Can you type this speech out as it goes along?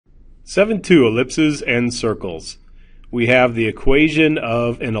7.2 Ellipses and circles. We have the equation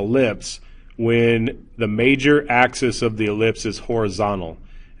of an ellipse when the major axis of the ellipse is horizontal.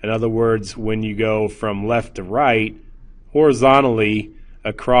 In other words, when you go from left to right horizontally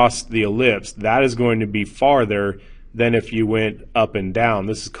across the ellipse, that is going to be farther than if you went up and down.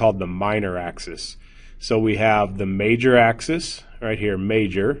 This is called the minor axis. So we have the major axis right here,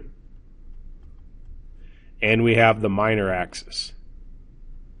 major, and we have the minor axis.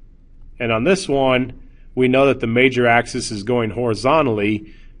 And on this one, we know that the major axis is going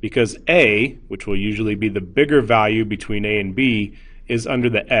horizontally because A, which will usually be the bigger value between A and B, is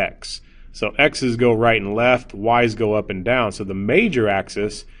under the X. So X's go right and left, Y's go up and down. So the major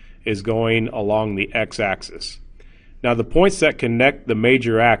axis is going along the X-axis. Now the points that connect the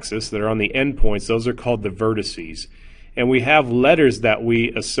major axis that are on the endpoints, those are called the vertices. And we have letters that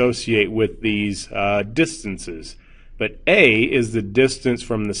we associate with these distances. But A is the distance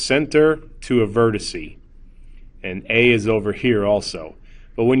from the center to a vertice. And A is over here also.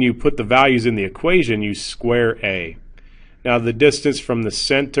 But when you put the values in the equation, you square A. Now the distance from the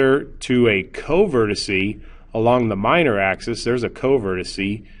center to a covertice along the minor axis, there's a covertice,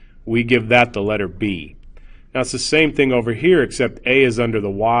 we give that the letter B. Now it's the same thing over here, except A is under the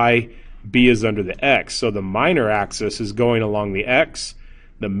Y, B is under the X. So the minor axis is going along the X,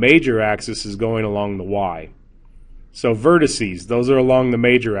 the major axis is going along the Y. So vertices, those are along the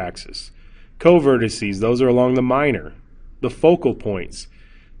major axis. Covertices, those are along the minor. The focal points,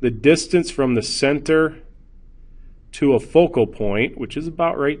 the distance from the center to a focal point, which is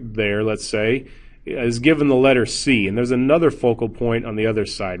about right there, let's say, is given the letter C. And there's another focal point on the other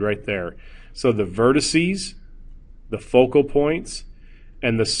side right there. So the vertices, the focal points,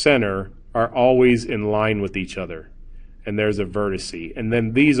 and the center are always in line with each other. And there's a vertice. And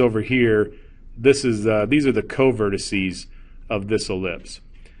then these over here, these are the covertices of this ellipse.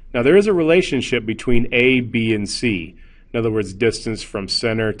 Now there is a relationship between A, B, and C. In other words, distance from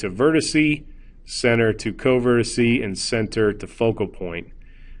center to vertice, center to covertice, and center to focal point.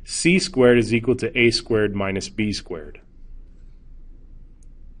 C squared is equal to A squared minus B squared.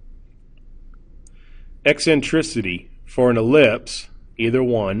 Eccentricity for an ellipse, either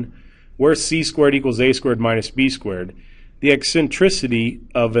one, where C squared equals A squared minus B squared, the eccentricity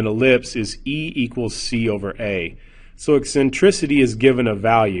of an ellipse is E equals C over A. So eccentricity is given a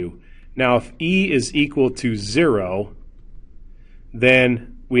value. Now if E is equal to 0,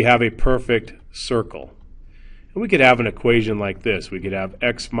 then we have a perfect circle. And we could have an equation like this. We could have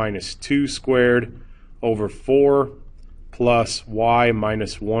x minus 2 squared over 4 plus y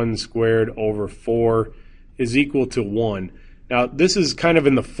minus 1 squared over 4 is equal to 1. Now this is kind of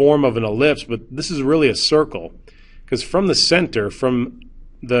in the form of an ellipse, but this is really a circle. Because from the center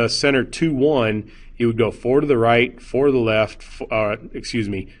to 1, you would go 4 to the right, 4 to the left, 2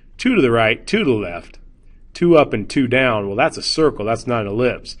 to the right, 2 to the left, 2 up and 2 down. Well, that's a circle. That's not an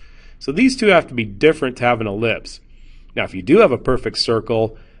ellipse. So these two have to be different to have an ellipse. Now, if you do have a perfect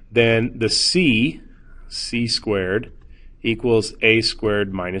circle, then the C squared, equals A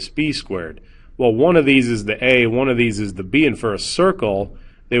squared minus B squared. Well, one of these is the A, one of these is the B, and for a circle,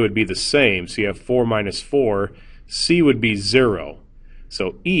 they would be the same. So you have 4 minus 4. C would be 0.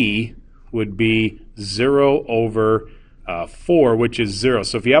 So E would be 0 over 4, which is 0.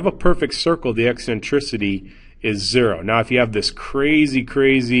 So if you have a perfect circle, the eccentricity is 0. Now if you have this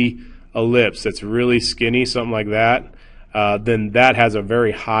crazy ellipse that's really skinny, something like that, then that has a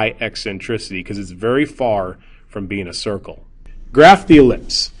very high eccentricity because it's very far from being a circle. Graph the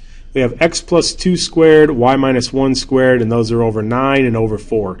ellipse. We have x plus 2 squared, y minus 1 squared, and those are over 9 and over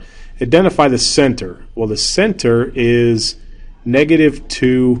 4. Identify the center. Well, the center is negative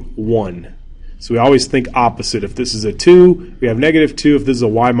 2, 1. So we always think opposite. If this is a 2, we have negative 2. If this is a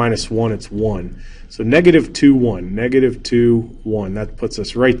y minus 1, it's 1. So negative 2, 1. Negative 2, 1. That puts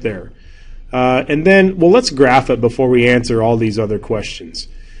us right there. And then, well, let's graph it before we answer all these other questions.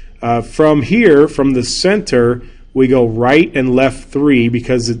 From here, from the center, we go right and left 3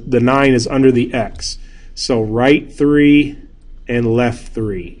 because the 9 is under the x. So right 3 and left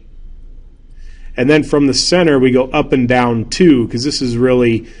 3. And then from the center, we go up and down 2 because this is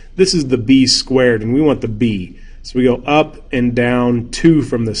the b squared, and we want the b. So we go up and down 2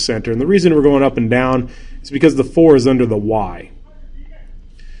 from the center. And the reason we're going up and down is because the 4 is under the y.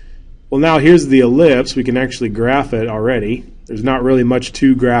 Well, now here's the ellipse. We can actually graph it already. There's not really much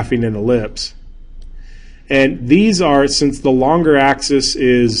to graphing an ellipse. And these are, since the longer axis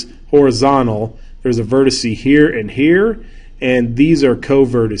is horizontal, there's a vertice here and here, and these are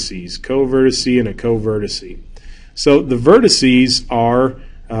covertices, covertice and a covertice. So the vertices are,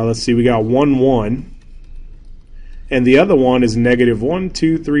 let's see, we got 1, 1, and the other one is negative 1,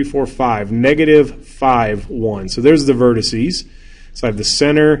 2, 3, 4, 5. Negative 5, 1. So there's the vertices. So I have the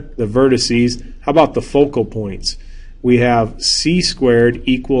center, the vertices. How about the focal points? We have c squared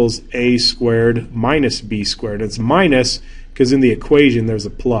equals a squared minus b squared. It's minus because in the equation there's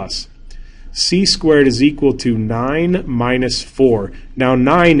a plus. C squared is equal to 9 minus 4. Now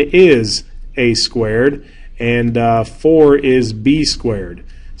 9 is a squared and 4 is b squared.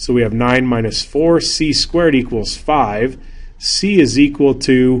 So we have 9 minus 4, c squared equals 5. C is equal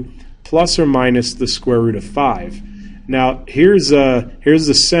to plus or minus the square root of 5. Now here's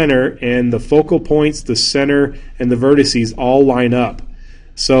the center, and the focal points, the center, and the vertices all line up.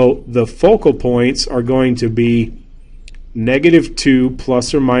 So the focal points are going to be negative 2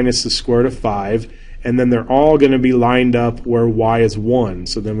 plus or minus the square root of 5, and then they're all going to be lined up where y is 1.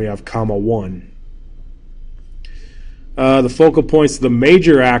 So then we have comma 1. The focal points of the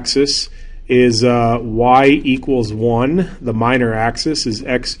major axis is y equals 1. The minor axis is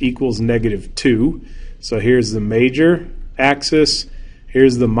x equals negative 2. So here's the major axis,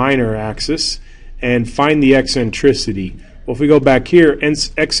 here's the minor axis, and find the eccentricity. Well, if we go back here,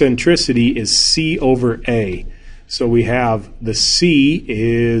 eccentricity is c over a. So we have the c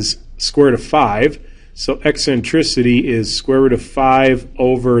is square root of 5, so eccentricity is square root of 5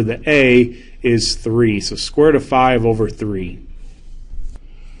 over the a is 3. So square root of 5 over 3.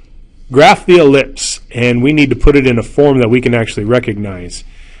 Graph the ellipse, and we need to put it in a form that we can actually recognize.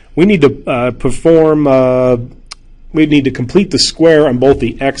 We need to we need to complete the square on both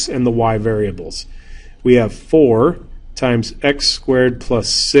the x and the y variables. We have 4 times x squared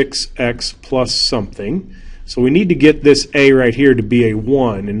plus 6x plus something. So we need to get this a right here to be a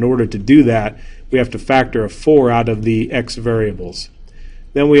 1. In order to do that, we have to factor a 4 out of the x variables.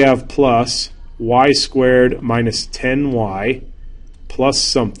 Then we have plus y squared minus 10y plus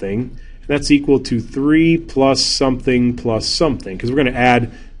something. And that's equal to 3 plus something, because we're going to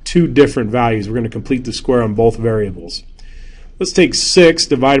add two different values. We're going to complete the square on both variables. Let's take 6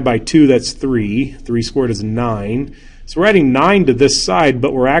 divided by 2, that's 3. 3 squared is 9. So we're adding 9 to this side,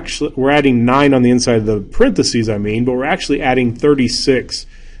 but we're adding 9 on the inside of the parentheses, but we're actually adding 36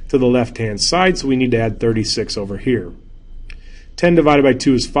 to the left-hand side, so we need to add 36 over here. 10 divided by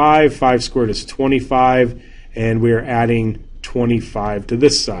 2 is 5. 5 squared is 25, and we are adding 25 to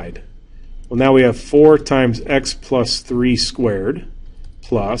this side. Well, now we have 4 times x plus 3 squared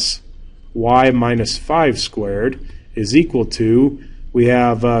plus y minus 5 squared is equal to, we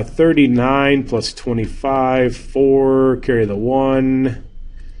have 39 plus 25, 4, carry the 1,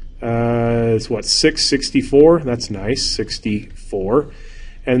 it's what, 6, 64? That's nice, 64.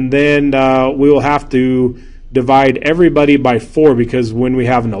 And then we will have to divide everybody by 4, because when we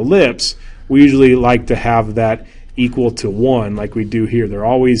have an ellipse, we usually like to have that equal to 1 like we do here. They're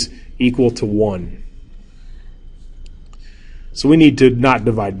always equal to 1. So we need to not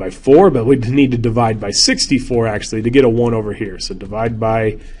divide by 4, but we need to divide by 64 actually to get a 1 over here. So divide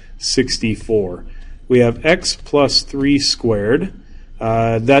by 64. We have x plus 3 squared.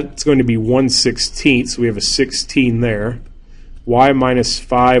 That's going to be 1/16, so we have a 16 there. Y minus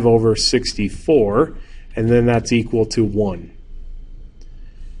 5 over 64, and then that's equal to 1.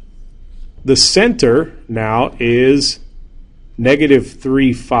 The center now is negative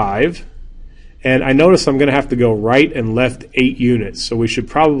 3, 5. And I notice I'm going to have to go right and left 8 units. So we should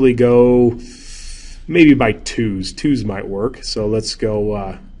probably go maybe by 2s. 2s might work. So let's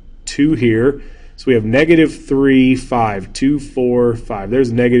go 2 here. So we have negative 3, 5. 2, 4, 5.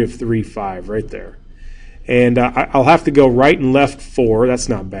 There's negative 3, 5 right there. And I'll have to go right and left 4. That's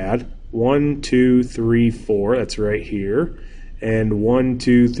not bad. 1, 2, 3, 4. That's right here. And 1,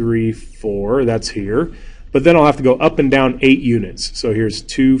 2, 3, 4. That's here. But then I'll have to go up and down 8 units. So here's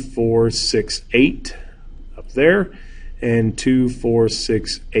 2, 4, 6, 8 up there, and 2, 4,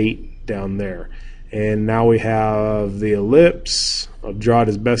 6, 8 down there. And now we have the ellipse. I'll draw it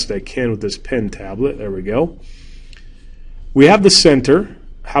as best I can with this pen tablet. There we go. We have the center.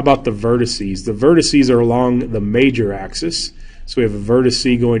 How about the vertices? The vertices are along the major axis. So we have a vertex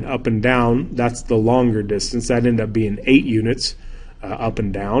going up and down. That's the longer distance. That ended up being 8 units up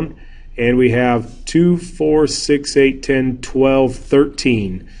and down. And we have 2, 4, 6, 8, 10, 12,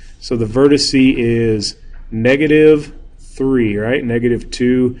 13. So the vertex is negative 3, right? Negative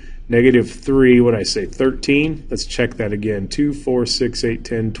 2, negative 3, what did I say, 13? Let's check that again. 2, 4, 6, 8,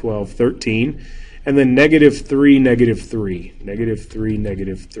 10, 12, 13. And then negative 3, negative 3. Negative 3,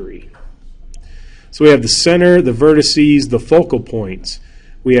 negative 3. So we have the center, the vertices, the focal points.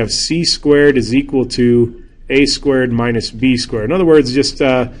 We have c squared is equal to a squared minus b squared. In other words, just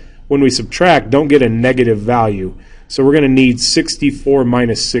when we subtract, don't get a negative value. So we're going to need 64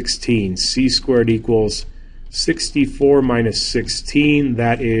 minus 16. C squared equals 64 minus 16,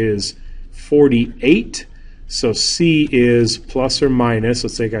 that is 48. So C is plus or minus,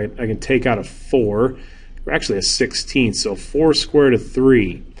 let's say I can take out a 4, or actually a 16, so 4 square root of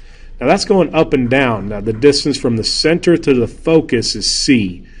 3. Now that's going up and down. Now the distance from the center to the focus is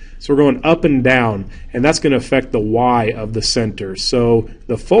C. So we're going up and down, and that's going to affect the y of the center. So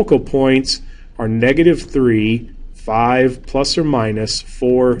the focal points are -3, 5 plus or minus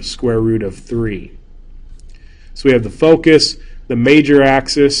 4 square root of 3. So we have the focus. The major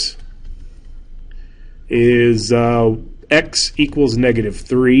axis is x equals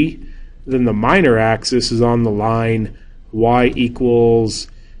 -3. Then the minor axis is on the line y equals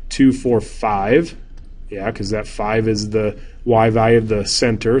 2, 4, 5. Yeah, because that 5 is the y value of the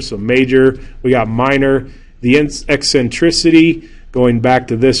center. So major, we got minor. The eccentricity, going back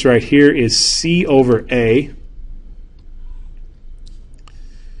to this right here, is C over A.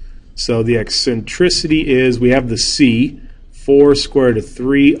 So the eccentricity is, we have the C, 4 square root of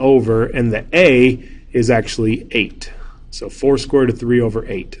 3 over, and the A is actually 8. So 4 square root of 3 over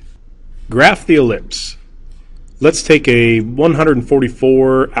 8. Graph the ellipse. Let's take a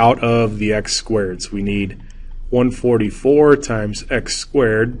 144 out of the x squared. So we need 144 times x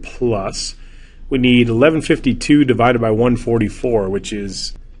squared plus, we need 1152 divided by 144, which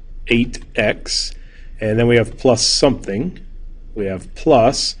is 8x. And then we have plus something. We have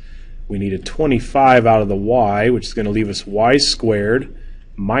plus, we need a 25 out of the y, which is going to leave us y squared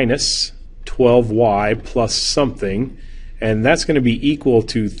minus 12y plus something. And that's going to be equal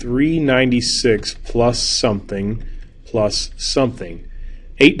to 396 plus something plus something.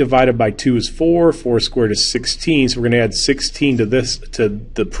 8 divided by 2 is 4. 4 squared is 16. So we're going to add 16 to this, to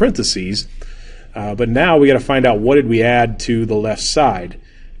the parentheses. But now we got to find out what did we add to the left side.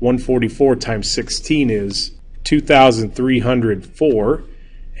 144 times 16 is 2,304.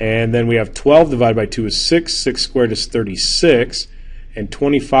 And then we have 12 divided by 2 is 6. 6 squared is 36. And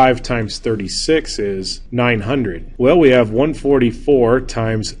 25 times 36 is 900. Well, we have 144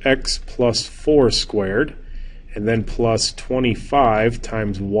 times x plus 4 squared, and then plus 25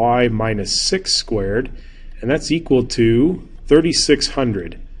 times y minus 6 squared, and that's equal to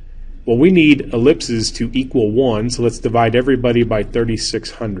 3,600. Well, we need ellipses to equal 1, so let's divide everybody by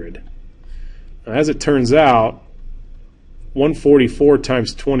 3,600. Now, as it turns out, 144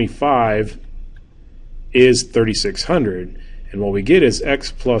 times 25 is 3,600. And what we get is x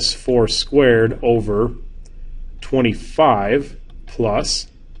plus 4 squared over 25 plus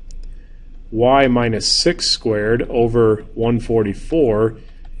y minus 6 squared over 144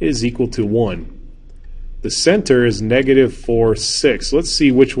 is equal to 1. The center is -4, 6. Let's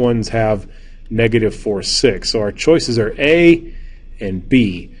see which ones have -4, 6. So our choices are A and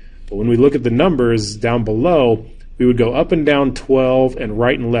B. But when we look at the numbers down below, we would go up and down 12 and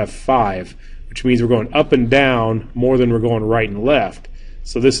right and left 5. Which means we're going up and down more than we're going right and left.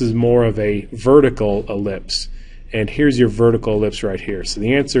 So this is more of a vertical ellipse. And here's your vertical ellipse right here. So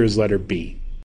the answer is letter B.